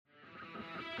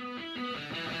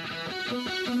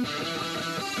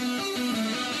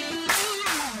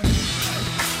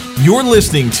You're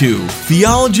listening to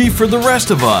Theology for the Rest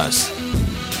of Us.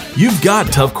 You've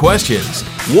got tough questions.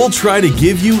 We'll try to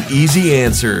give you easy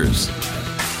answers.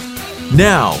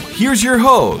 Now, here's your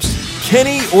host,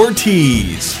 Kenny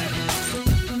Ortiz.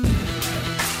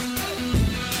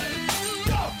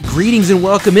 Greetings and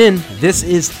welcome in. This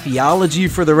is Theology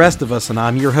for the Rest of Us, and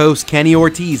I'm your host, Kenny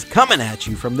Ortiz, coming at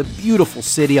you from the beautiful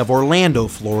city of Orlando,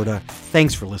 Florida.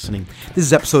 Thanks for listening. This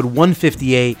is episode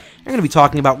 158. I'm going to be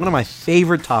talking about one of my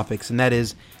favorite topics, and that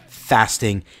is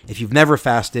fasting. If you've never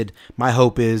fasted, my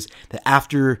hope is that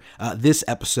after this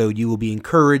episode, you will be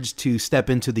encouraged to step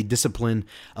into the discipline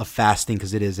of fasting,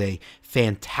 because it is a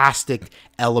fantastic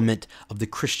element of the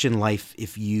Christian life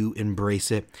if you embrace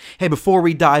it. Hey, before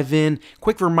we dive in,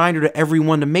 quick reminder to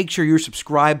everyone to make sure you're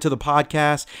subscribed to the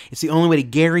podcast. It's the only way to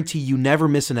guarantee you never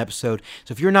miss an episode.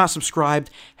 So if you're not subscribed,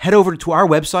 head over to our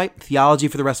website,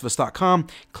 theologyfortherestofus.com.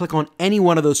 Click on any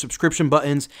one of those subscription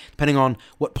buttons, depending on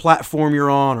what platform you're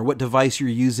on or what device you're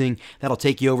using. That'll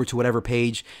take you over to whatever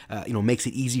page makes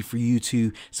it easy for you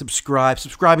to subscribe.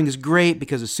 Subscribing is great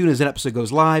because as soon as an episode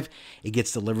goes live, it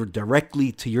gets delivered directly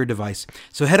to your device.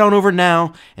 So head on over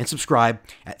now and subscribe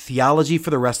at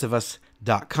theologyfortherestofus.com.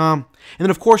 And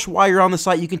then, of course, while you're on the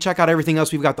site, you can check out everything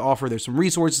else we've got to offer. There's some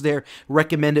resources there,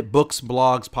 recommended books,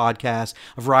 blogs, podcasts,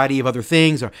 a variety of other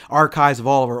things, our archives of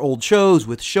all of our old shows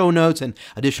with show notes and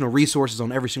additional resources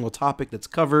on every single topic that's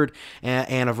covered,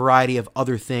 and a variety of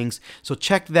other things. So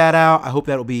check that out. I hope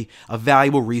that'll be a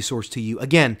valuable resource to you.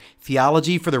 Again,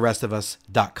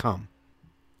 theologyfortherestofus.com.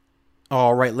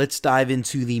 All right, let's dive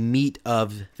into the meat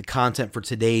of the content for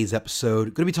today's episode.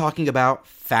 I'm going to be talking about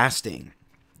fasting.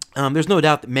 There's no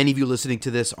doubt that many of you listening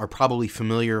to this are probably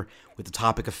familiar with the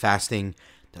topic of fasting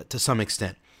to some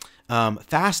extent.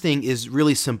 Fasting is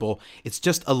really simple. It's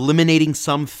just eliminating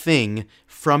something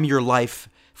from your life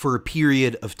for a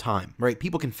period of time, right?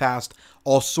 People can fast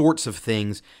all sorts of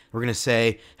things. We're going to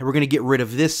say, and we're going to get rid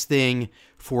of this thing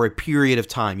for a period of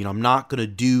time. I'm not going to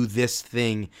do this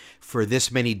thing for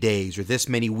this many days or this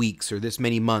many weeks or this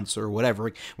many months or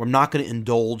whatever. I'm not going to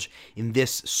indulge in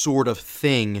this sort of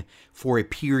thing for a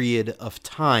period of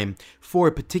time for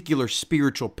a particular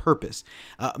spiritual purpose.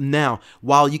 Now,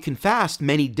 while you can fast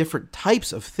many different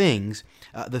types of things,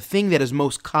 the thing that is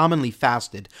most commonly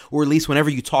fasted, or at least whenever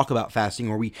you talk about fasting,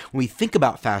 or when we think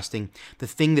about fasting, the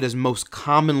thing that is most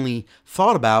commonly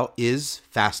thought about is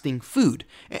fasting food.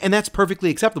 And that's perfectly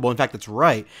acceptable. In fact, that's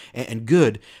right and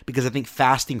good, because I think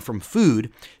fasting from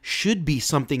food should be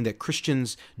something that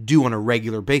Christians do on a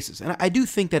regular basis. And I do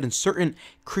think that in certain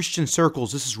Christian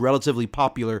circles, this is relatively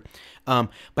popular. But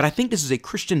I think this is a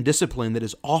Christian discipline that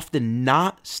is often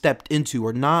not stepped into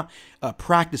or not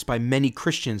practiced by many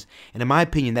Christians. And in my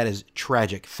opinion, that is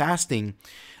tragic. Fasting,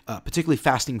 particularly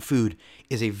fasting food,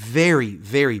 is a very,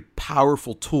 very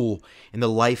powerful tool in the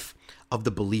life of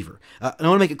the believer. And I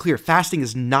want to make it clear, fasting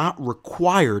is not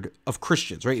required of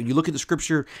Christians, right? When you look at the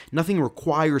scripture, nothing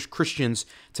requires Christians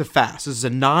to fast. This is a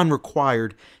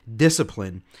non-required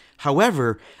discipline.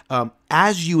 However,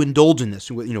 as you indulge in this,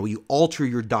 you alter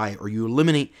your diet, or you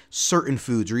eliminate certain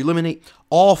foods, or you eliminate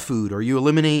all food, or you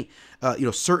eliminate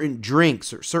certain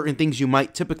drinks or certain things you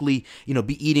might typically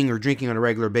be eating or drinking on a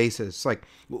regular basis. Like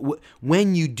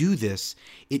when you do this,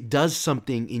 it does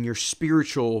something in your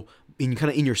spiritual,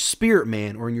 in your spirit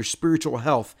man, or in your spiritual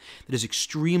health, that is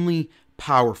extremely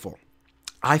powerful.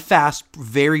 I fast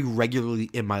very regularly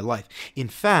in my life. In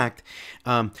fact,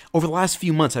 over the last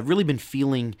few months, I've really been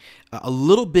feeling a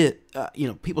little bit,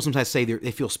 people sometimes say they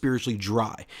feel spiritually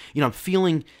dry. I'm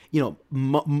feeling,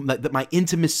 that my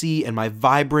intimacy and my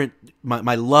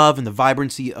love and the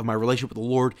vibrancy of my relationship with the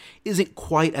Lord isn't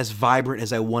quite as vibrant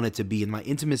as I want it to be. And my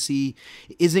intimacy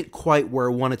isn't quite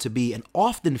where I want it to be. And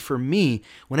often for me,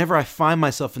 whenever I find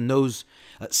myself in those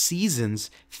seasons,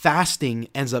 fasting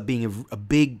ends up being a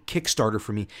big Kickstarter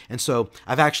for me. And so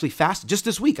I've actually fasted. Just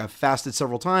this week, I've fasted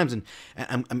several times, and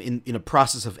I'm in a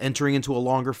process of entering into a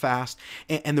longer fast.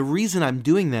 And the reason I'm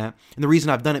doing that, and the reason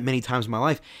I've done it many times in my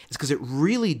life, is because it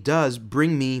really does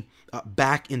bring me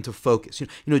back into focus.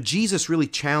 Jesus really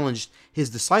challenged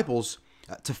his disciples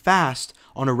to fast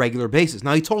on a regular basis.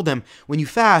 Now, he told them, when you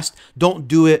fast, don't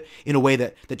do it in a way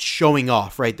that's showing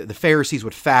off, right? The Pharisees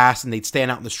would fast, and they'd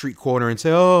stand out in the street corner and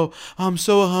say, "Oh, I'm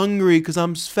so hungry because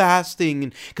I'm fasting,"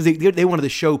 and because they wanted to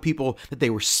show people that they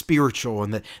were spiritual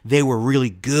and that they were really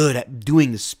good at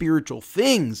doing the spiritual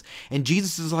things. And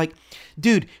Jesus is like,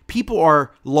 dude, people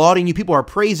are lauding you, people are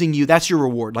praising you. That's your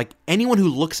reward. Like, anyone who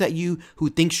looks at you who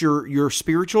thinks you're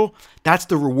spiritual, that's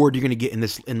the reward you're going to get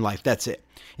in life. That's it.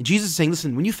 And Jesus is saying,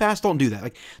 listen, when you fast, don't do that.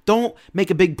 Like, don't make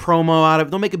a big promo out of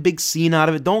it. Don't make a big scene out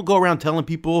of it. Don't go around telling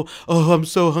people, oh, I'm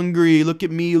so hungry. Look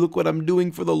at me. Look what I'm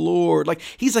doing for the Lord. Like,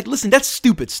 he's like, listen, that's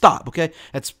stupid. Stop, okay?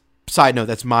 That's, side note,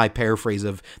 that's my paraphrase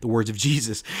of the words of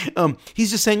Jesus.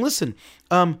 He's just saying, listen,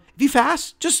 if you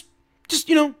fast, just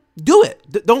do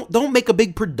it. Don't make a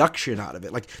big production out of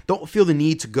it. Like, don't feel the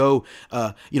need to go,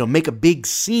 make a big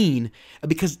scene,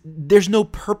 because there's no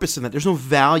purpose in that. There's no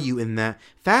value in that.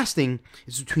 Fasting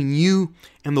is between you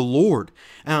and the Lord.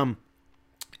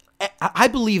 I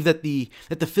believe that the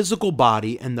physical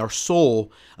body and our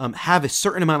soul have a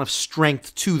certain amount of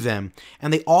strength to them,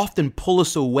 and they often pull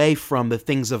us away from the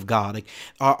things of God. Like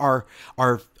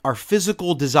our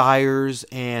physical desires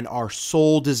and our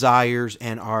soul desires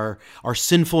and our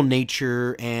sinful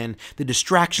nature and the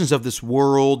distractions of this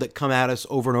world that come at us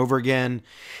over and over again.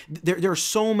 There are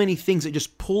so many things that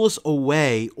just pull us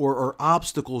away or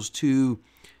obstacles to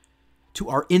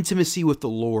our intimacy with the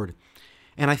Lord.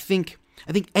 And I think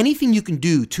anything you can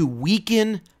do to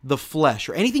weaken the flesh,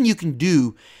 or anything you can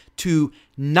do to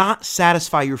not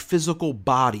satisfy your physical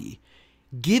body,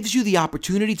 gives you the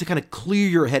opportunity to kind of clear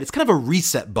your head. It's kind of a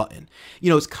reset button.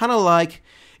 It's kind of like,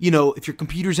 if your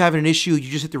computer's having an issue, you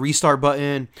just hit the restart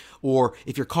button, or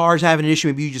if your car's having an issue,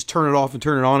 maybe you just turn it off and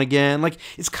turn it on again. Like,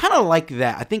 it's kind of like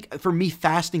that. I think for me,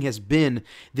 fasting has been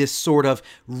this sort of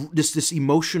this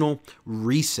emotional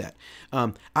reset.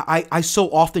 I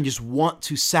so often just want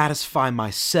to satisfy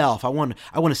myself. I want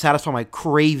to satisfy my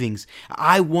cravings.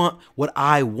 I want what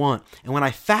I want. And when I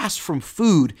fast from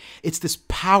food, it's this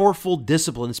powerful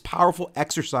discipline, this powerful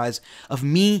exercise of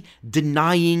me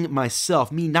denying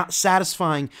myself, me not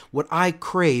satisfying what I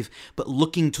crave, but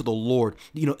looking to the Lord.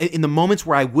 In the moments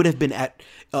where I would have been at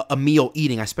a meal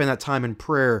eating, I spend that time in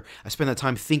prayer. I spend that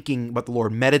time thinking about the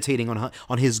Lord, meditating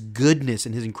on His goodness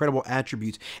and His incredible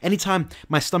attributes. Anytime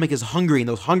my stomach is hungry and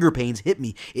those hunger pains hit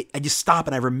me, I just stop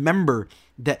and I remember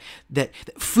that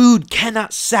food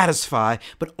cannot satisfy,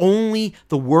 but only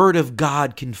the Word of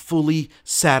God can fully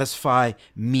satisfy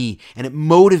me. And it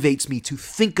motivates me to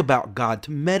think about God,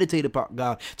 to meditate about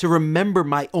God, to remember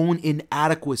my own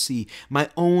inadequacy, my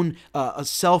own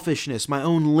selfishness, my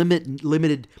own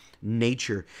limited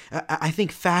nature. I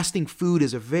think fasting food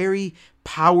is a very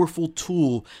powerful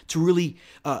tool to really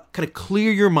kind of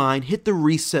clear your mind, hit the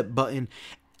reset button,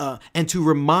 and to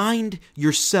remind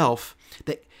yourself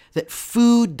that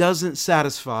food doesn't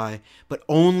satisfy, but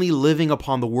only living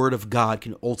upon the Word of God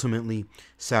can ultimately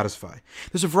satisfy.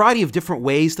 There's a variety of different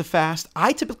ways to fast.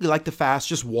 I typically like to fast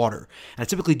just water, and I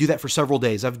typically do that for several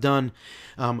days. I've done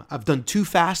 2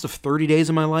 fasts of 30 days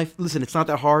in my life. Listen, it's not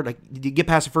that hard. Like, you get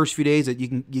past the first few days, that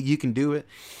you can do it.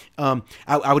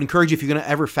 I would encourage you, if you're going to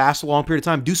ever fast a long period of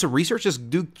time, do some research. Just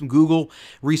do some Google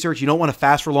research. You don't want to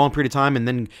fast for a long period of time and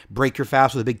then break your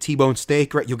fast with a big T-bone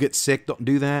steak, right? You'll get sick. Don't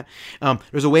do that.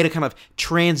 There's a way to kind of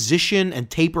transition and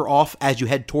taper off as you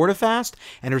head toward a fast,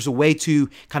 and there's a way to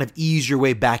kind of ease your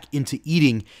way back into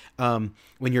eating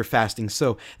when you're fasting.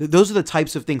 So those are the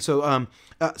types of things. So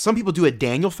some people do a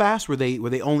Daniel fast where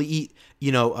they only eat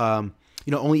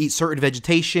only eat certain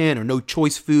vegetation or no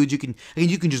choice foods. You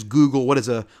can just Google what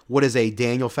is a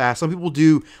Daniel fast. Some people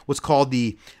do what's called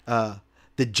the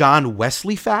John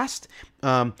Wesley fast,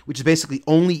 which is basically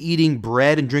only eating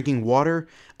bread and drinking water.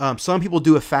 Some people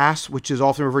do a fast, which is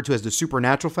often referred to as the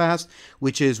supernatural fast,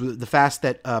 which is the fast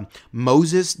that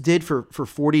Moses did for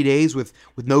 40 days with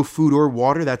no food or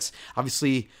water. That's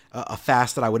obviously a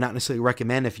fast that I would not necessarily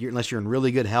recommend unless you're in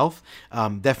really good health.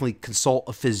 Definitely consult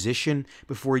a physician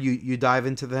before you dive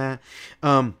into that.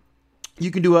 You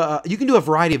can do a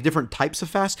variety of different types of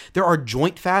fasts. There are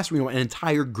joint fasts where an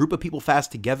entire group of people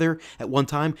fast together at one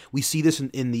time. We see this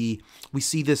in the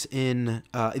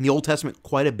Old Testament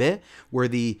quite a bit, where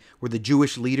the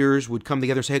Jewish leaders would come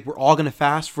together and say, hey, we're all going to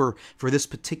fast for this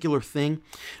particular thing.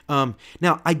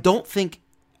 Now, I don't think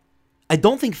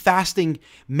fasting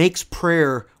makes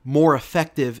prayer more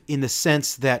effective in the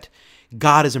sense that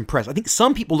God is impressed. I think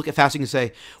some people look at fasting and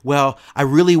say, well, I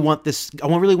really want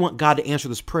God to answer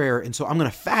this prayer, and so I'm going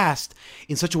to fast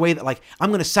in such a way that I'm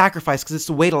going to sacrifice, because it's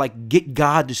the way to get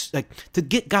God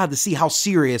to see how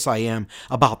serious I am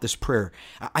about this prayer.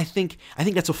 I think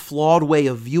that's a flawed way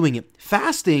of viewing it.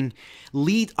 Fasting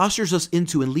leads us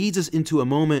into a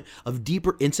moment of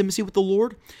deeper intimacy with the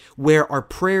Lord, where our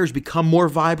prayers become more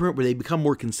vibrant, where they become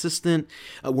more consistent,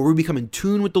 where we become in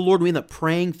tune with the Lord. We end up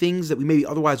praying things that we maybe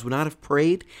otherwise would not have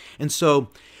prayed. And so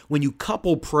when you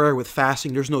couple prayer with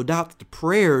fasting, there's no doubt that the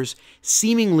prayers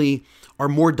seemingly are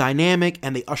more dynamic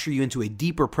and they usher you into a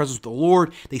deeper presence with the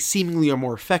Lord. They seemingly are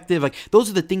more effective. Like, those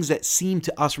are the things that seem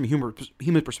to us from a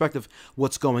human perspective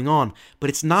what's going on. But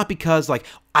it's not because like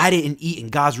I didn't eat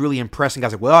and God's really impressed and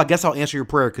God's like, well, I guess I'll answer your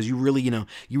prayer because you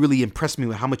really impressed me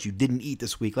with how much you didn't eat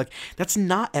this week. Like, that's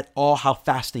not at all how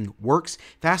fasting works.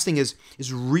 Fasting is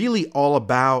really all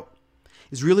about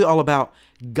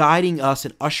guiding us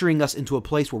and ushering us into a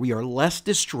place where we are less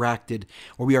distracted,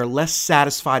 where we are less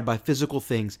satisfied by physical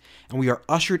things, and we are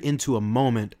ushered into a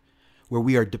moment where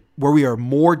we are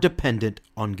more dependent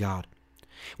on God.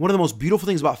 One of the most beautiful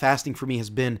things about fasting for me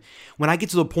has been when I get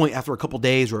to the point after a couple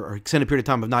days or extended period of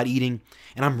time of not eating,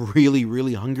 and I'm really,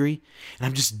 really hungry, and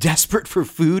I'm just desperate for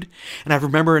food, and I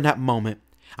remember in that moment,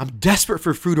 I'm desperate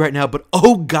for food right now, but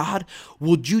oh God,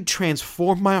 would you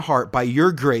transform my heart by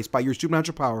your grace, by your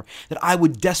supernatural power, that I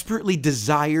would desperately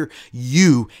desire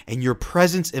you and your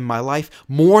presence in my life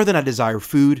more than I desire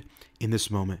food in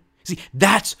this moment. See,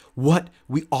 that's what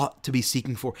we ought to be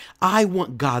seeking for. I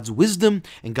want God's wisdom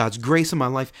and God's grace in my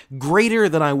life greater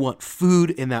than I want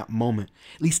food in that moment.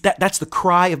 At least that's the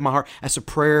cry of my heart. That's a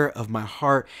prayer of my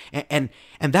heart. And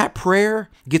that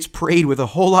prayer gets prayed with a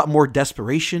whole lot more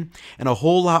desperation and a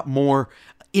whole lot more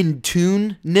in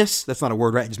tuneness. That's not a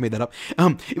word, right? I just made that up.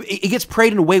 It gets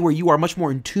prayed in a way where you are much more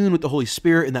in tune with the Holy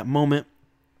Spirit in that moment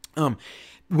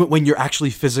when you're actually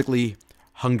physically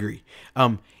hungry.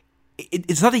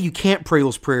 It's not that you can't pray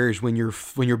those prayers when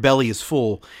your belly is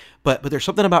full, but there's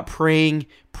something about praying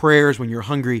prayers when you're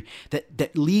hungry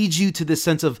that leads you to this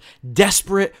sense of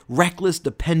desperate, reckless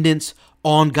dependence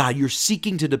on God. You're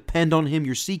seeking to depend on Him.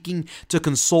 You're seeking to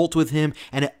consult with Him,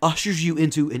 and it ushers you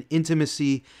into an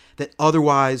intimacy that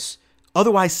otherwise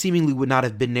seemingly would not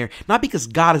have been there. Not because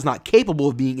God is not capable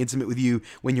of being intimate with you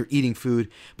when you're eating food,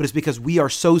 but it's because we are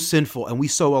so sinful and we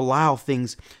so allow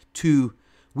things to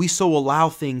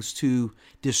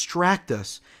distract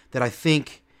us that I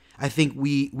think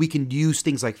we can use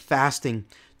things like fasting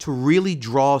to really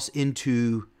draw us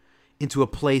into a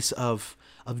place of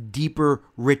deeper,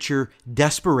 richer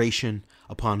desperation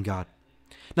upon God.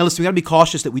 Now listen, we gotta be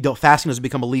cautious that fasting doesn't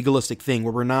become a legalistic thing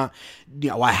where we're not,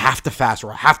 I have to fast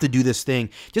or I have to do this thing.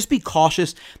 Just be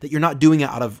cautious that you're not doing it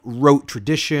out of rote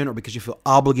tradition or because you feel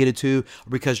obligated to or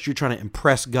because you're trying to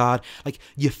impress God. Like,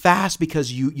 you fast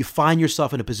because you find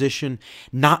yourself in a position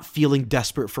not feeling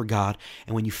desperate for God.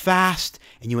 And when you fast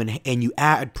and you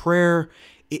add prayer,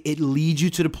 it leads you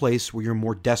to the place where you're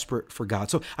more desperate for God.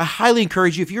 So I highly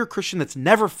encourage you, if you're a Christian that's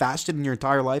never fasted in your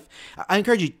entire life, I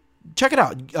encourage you, check it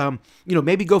out.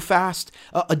 Maybe go fast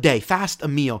a day, fast a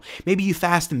meal. Maybe you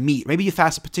fast meat. Maybe you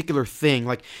fast a particular thing.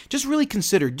 Like, just really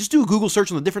consider. Just do a Google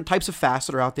search on the different types of fasts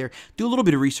that are out there. Do a little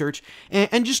bit of research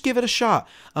and just give it a shot.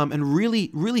 And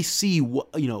really, really see what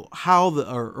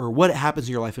what happens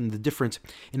in your life and the difference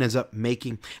it ends up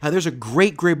making. There's a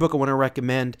great book I want to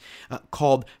recommend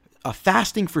called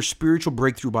Fasting for Spiritual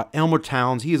Breakthrough by Elmer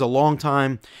Towns. He is a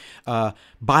longtime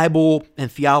Bible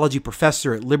and theology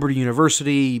professor at Liberty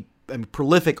University.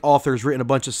 Prolific author, has written a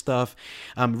bunch of stuff.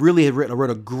 Wrote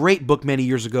a great book many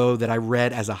years ago that I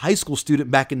read as a high school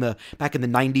student back in the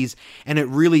 90s, and it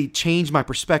really changed my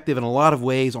perspective in a lot of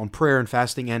ways on prayer and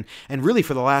fasting. And really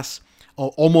for the last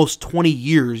almost 20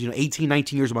 years, 18,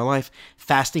 19 years of my life,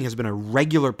 fasting has been a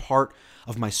regular part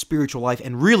of my spiritual life,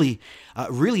 and really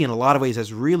in a lot of ways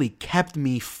has really kept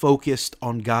me focused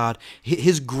on God.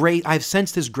 His grace, I've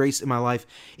sensed His grace in my life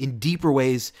in deeper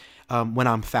ways when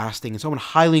I'm fasting. And so I want to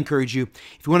highly encourage you,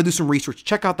 if you want to do some research,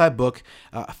 check out that book,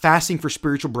 Fasting for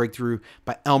Spiritual Breakthrough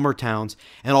by Elmer Towns,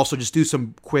 and also just do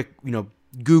some quick,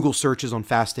 Google searches on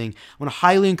fasting. I want to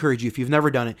highly encourage you, if you've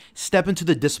never done it, step into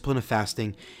the discipline of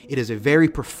fasting. It is a very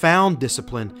profound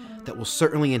discipline that will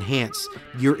certainly enhance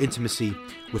your intimacy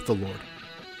with the Lord.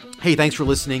 Hey, thanks for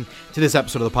listening to this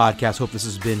episode of the podcast. Hope this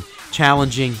has been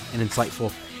challenging and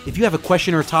insightful. If you have a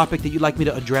question or a topic that you'd like me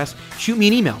to address, shoot me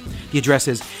an email. The address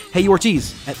is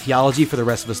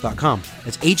heyortiz@theologyfortherestofus.com.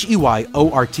 That's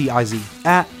HEYORTIZ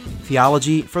at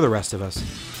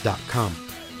theologyfortherestofus.com.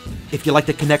 If you'd like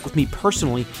to connect with me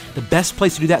personally, the best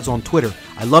place to do that is on Twitter.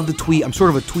 I love to tweet. I'm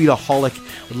sort of a tweetaholic.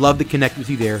 Would love to connect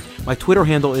with you there. My Twitter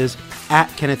handle is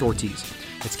 @KennethOrtiz.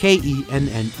 It's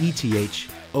KENNETHORTIZ.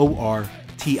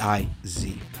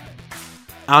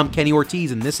 I'm Kenny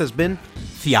Ortiz, and this has been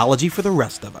Theology for the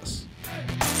Rest of Us.